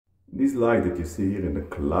This light that you see here in the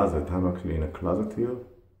closet, I'm actually in a closet here,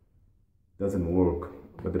 doesn't work.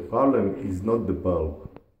 But the problem is not the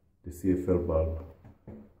bulb, the CFL bulb.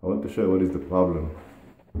 I want to show you what is the problem.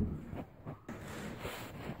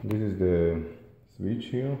 This is the switch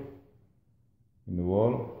here in the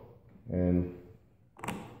wall, and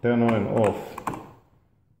turn on and off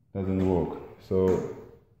doesn't work. So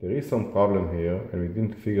there is some problem here, and we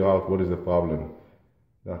didn't figure out what is the problem.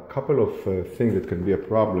 There are a couple of things that can be a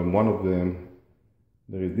problem. One of them,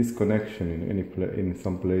 there is disconnection in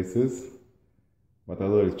some places, but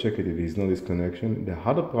otherwise check it, there is no disconnection. The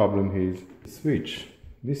other problem is the switch.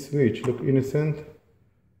 This switch looks innocent,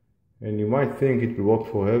 and you might think it will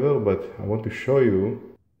work forever, but I want to show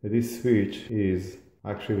you that this switch is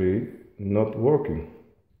actually not working.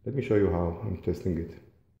 Let me show you how I'm testing it.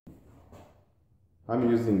 I'm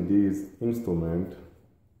using this instrument,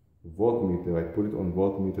 voltmeter. I put it on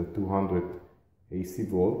voltmeter 200 AC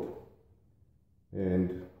volt,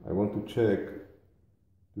 and I want to check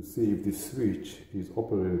to see if this switch is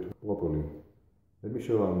operated properly. Let me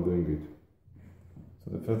show you how I'm doing it.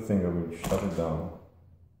 So the first thing, I will shut it down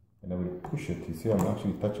and I will push it. You see, I'm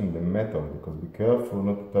actually touching the metal, because be careful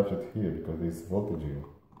not to touch it here because there's voltage here.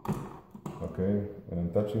 Okay, and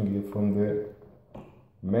I'm touching it from the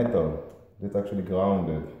metal that's actually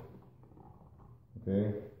grounded.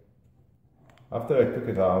 Okay, after I took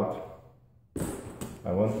it out,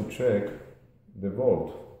 I want to check the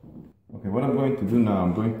volt. Okay, what I'm going to do now,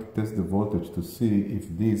 I'm going to test the voltage to see if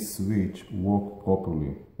this switch works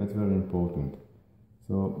properly. That's very important.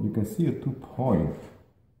 So you can see a 2 point.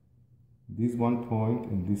 This 1 point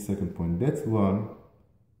and this second point. That's one,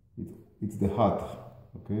 it's the hot,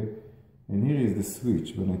 okay? And here is the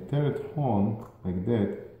switch. When I turn it on like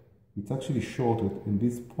that, it's actually shorted, and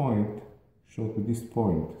this point short with this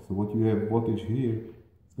point. So what you have voltage here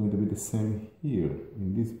is going to be the same here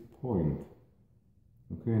in this point.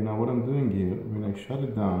 Okay, now what I'm doing here, when I shut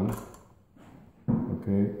it down,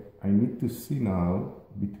 okay, I need to see now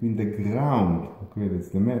between the ground, okay, that's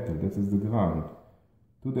the metal, that is the ground,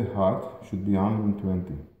 to the hot should be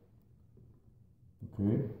 120.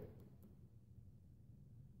 Okay,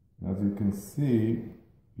 as you can see,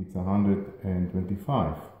 it's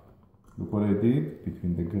 125. Look what I did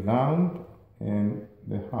between the ground and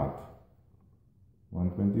the hot,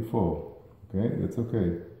 124. Okay, that's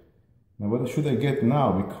okay. Now what should I get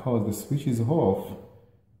now? Because the switch is off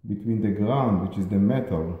between the ground, which is the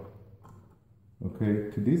metal,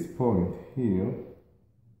 okay, to this point here,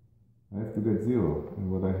 I have to get 0.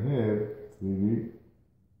 And what I have is really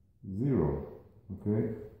 0.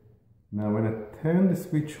 Okay. Now when I turn the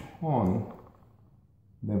switch on,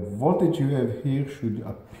 the voltage you have here should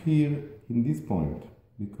appear in this point,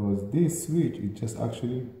 because this switch is just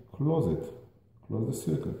actually close the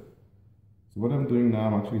circuit. So what I'm doing now,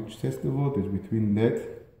 I'm actually test the voltage between that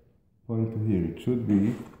point to here. It should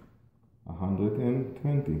be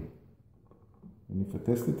 120. And if I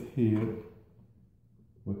test it here,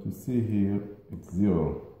 what you see here, it's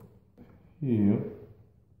 0. Here,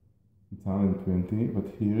 it's 120, but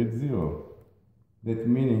here it's 0. That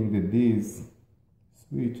meaning that this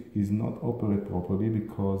switch is not operated properly,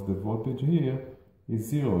 because the voltage here is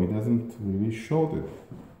 0. It doesn't really short it.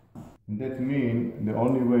 And that means the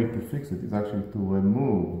only way to fix it is actually to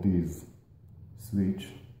remove this switch,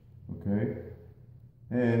 okay,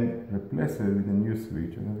 and replace it with a new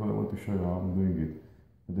switch. And that's what I want to show you how I'm doing it.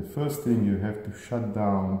 But the first thing, you have to shut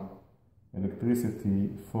down electricity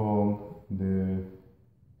from the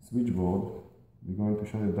switchboard. We're going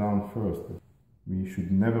to shut it down first. We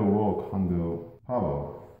should never work under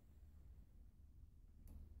power.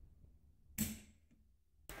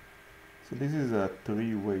 So this is a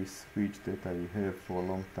 3-way switch that I have for a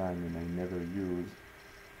long time and I never use,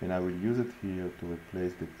 and I will use it here to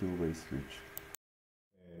replace the 2-way switch.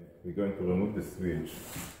 And we're going to remove the switch.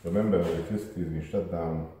 Remember, electricity is being shut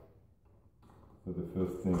down. So the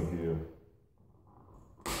first thing here,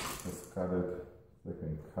 let's cut it,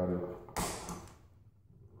 second cut it,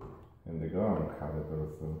 and the ground cut it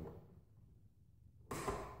also.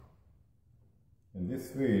 And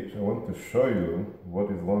this switch, I want to show you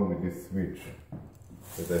what is wrong with this switch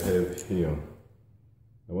that I have here.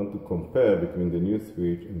 I want to compare between the new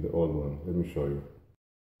switch and the old one. Let me show you.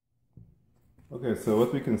 Okay, so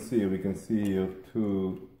what we can see here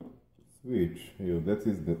 2 switch here. That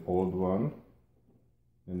is the old one,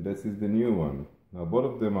 and this is the new one. Now both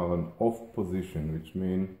of them are in off position, which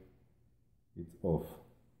means it's off.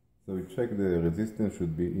 So we check the resistance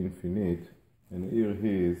should be infinite, and here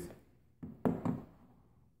is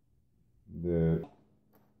here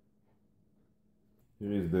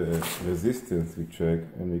is the resistance we check,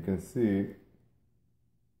 and we can see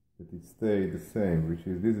that it stays the same, which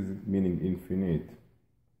is, this is meaning infinite.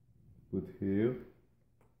 Put here,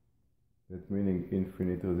 that meaning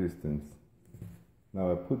infinite resistance.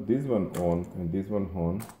 Now I put this one on and this one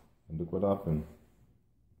on, and look what happened.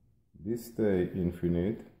 This stay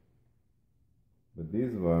infinite, but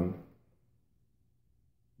this one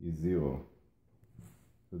is 0.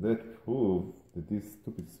 So that proves that this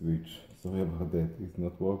stupid switch, sorry about that, is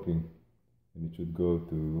not working, and it should go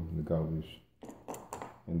to the garbage.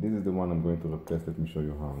 And this is the one I'm going to replace. Let me show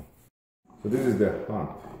you how. So this is the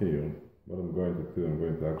hat here. What I'm going to do, I'm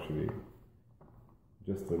going to actually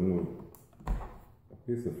just remove a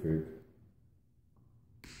piece of it,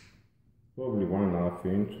 probably 1.5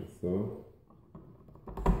 inch or so.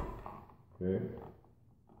 Okay,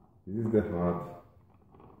 this is the hat,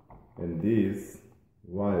 and this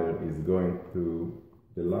wire is going to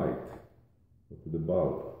the light, to the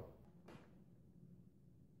bulb.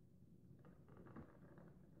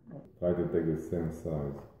 Try to take the same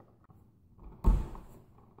size.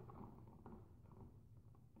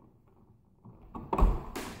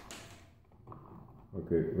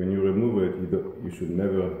 Okay, when you remove it, you should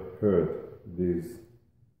never hurt this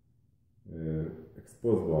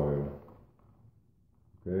exposed wire.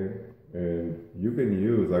 Okay, and you can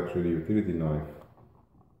use actually utility knife.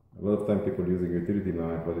 A lot of time people using utility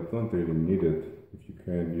knife, but it's not really needed if you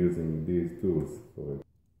can using these tools for it.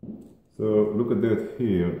 So look at that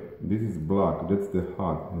here. This is black. That's the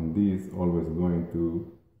hat, and this always going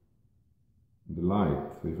to the light.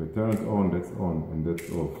 So if I turn it on, that's on, and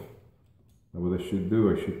that's off. Now what I should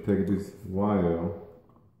do, I should take this wire,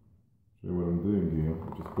 show you what I'm doing here,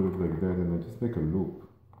 just put it like that, and I just make a loop.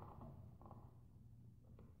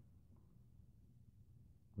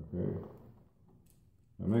 Okay,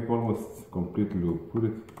 I make almost complete loop, put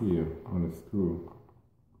it here on a screw.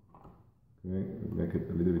 Okay, make it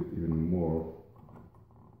a little bit even more.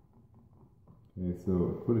 Okay, so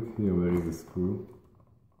I put it here where is the screw,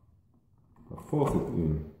 I force it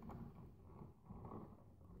in.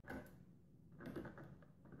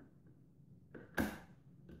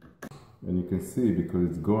 And you can see, because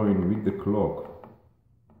it's going with the clock,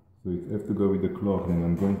 so it has to go with the clock, and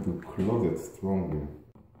I'm going to close it strongly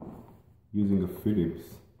using a Phillips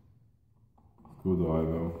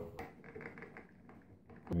screwdriver,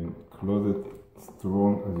 and close it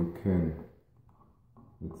strong as you can.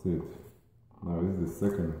 That's it. Now this is the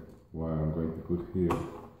second wire I'm going to put here.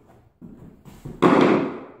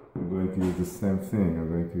 I'm going to use the same thing. I'm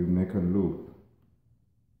going to make a loop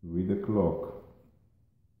with the clock.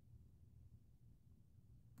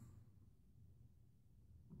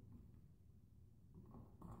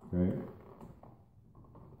 Okay,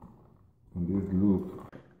 and this loop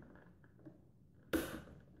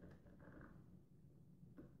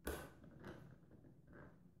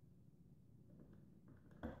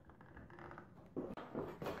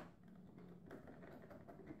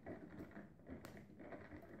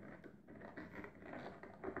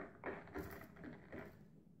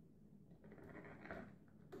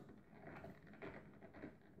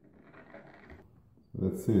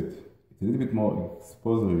that's it. It's a little bit more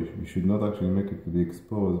exposed. You should not actually make it to be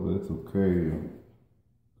exposed, but it's okay,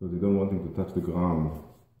 because you don't want it to touch the ground.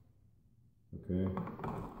 Okay,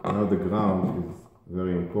 now the ground is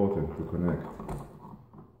very important to connect.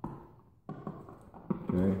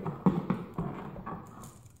 Okay,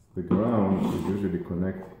 the ground is usually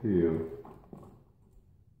connect here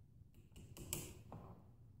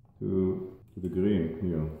to the green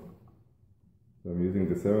here. So I'm using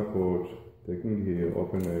the 7-port, taking here,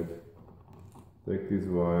 open it, take these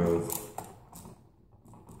wires,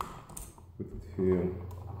 put it here,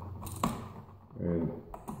 and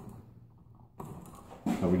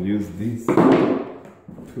I will use these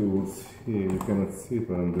tools here. You cannot see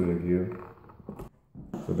what I'm doing here.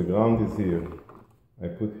 So the ground is here. I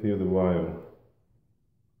put here the wire.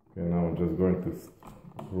 Okay, now I'm just going to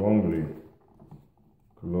strongly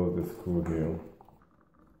close the screw here.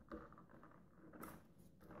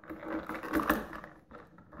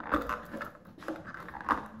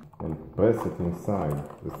 And press it inside.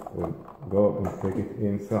 Just go and take it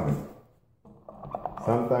inside.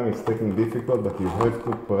 Sometimes it's taking difficult, but you have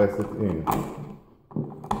to press it in.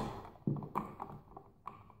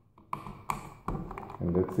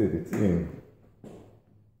 And that's it, it's in.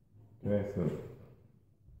 Okay, so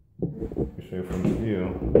I show you from here.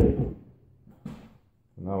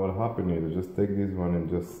 Now what happened is I just take this one and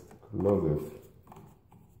just close it.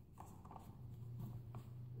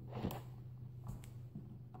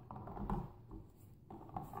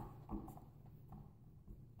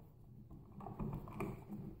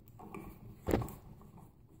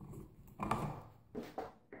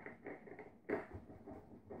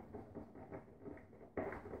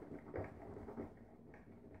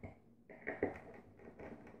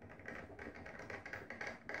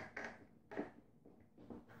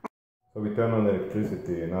 So we turn on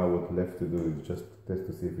electricity, and now what's left to do is just test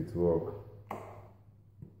to see if it's works.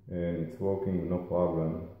 And it's working, no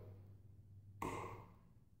problem.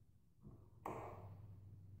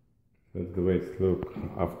 That's the way it looks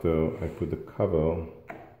after I put the cover,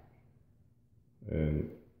 and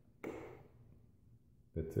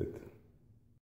that's it.